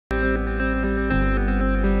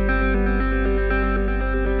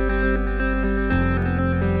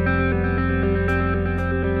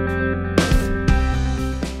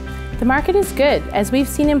market is good, as we've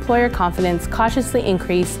seen employer confidence cautiously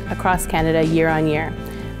increase across Canada year on year.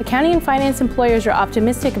 Accounting and finance employers are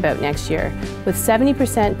optimistic about next year, with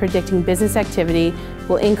 70% predicting business activity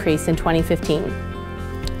will increase in 2015.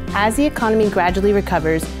 As the economy gradually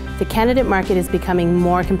recovers, the candidate market is becoming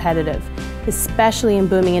more competitive, especially in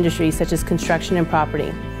booming industries such as construction and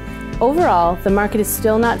property. Overall, the market is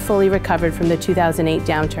still not fully recovered from the 2008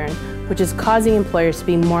 downturn, which is causing employers to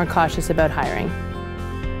be more cautious about hiring.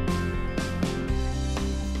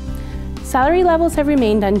 Salary levels have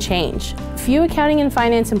remained unchanged. Few accounting and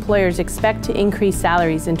finance employers expect to increase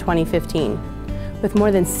salaries in 2015, with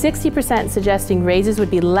more than 60% suggesting raises would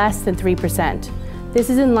be less than 3%. This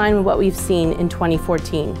is in line with what we've seen in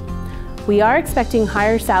 2014. We are expecting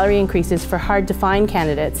higher salary increases for hard-to-find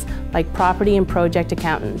candidates like property and project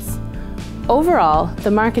accountants. Overall,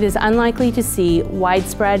 the market is unlikely to see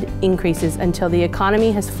widespread increases until the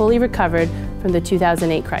economy has fully recovered from the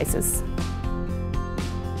 2008 crisis.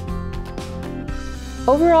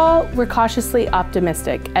 Overall, we're cautiously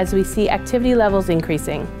optimistic as we see activity levels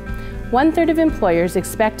increasing. 1/3 of employers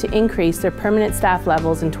expect to increase their permanent staff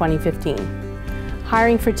levels in 2015.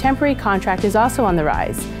 Hiring for temporary contract is also on the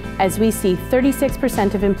rise, as we see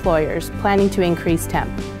 36% of employers planning to increase temp.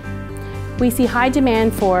 We see high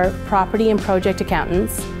demand for property and project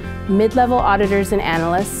accountants, mid-level auditors and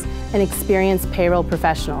analysts, and experienced payroll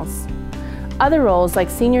professionals. Other roles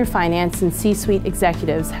like senior finance and C-suite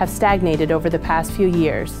executives have stagnated over the past few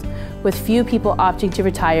years. With few people opting to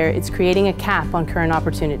retire, it's creating a cap on current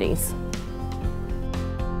opportunities.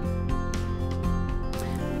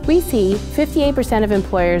 We see 58% of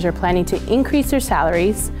employers are planning to increase their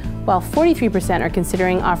salaries, while 43% are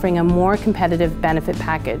considering offering a more competitive benefit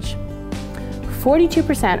package.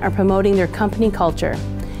 42% are promoting their company culture.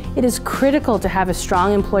 It is critical to have a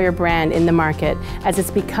strong employer brand in the market, as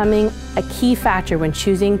it's becoming a key factor when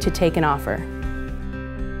choosing to take an offer.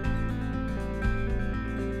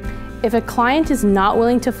 If a client is not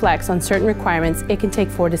willing to flex on certain requirements, it can take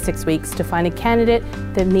 4 to 6 weeks to find a candidate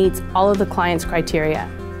that meets all of the client's criteria.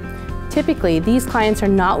 Typically, these clients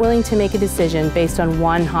are not willing to make a decision based on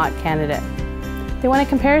one hot candidate. They want a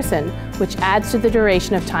comparison, which adds to the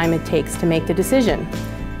duration of time it takes to make the decision.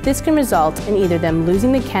 This can result in either them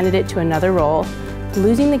losing the candidate to another role,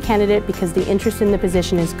 losing the candidate because the interest in the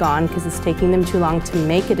position is gone because it's taking them too long to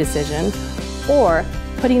make a decision, or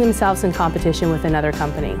putting themselves in competition with another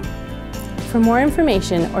company. For more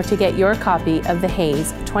information or to get your copy of the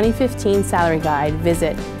Hays 2015 Salary Guide,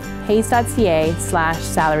 visit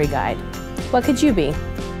hays.ca/salary guide. What could you be?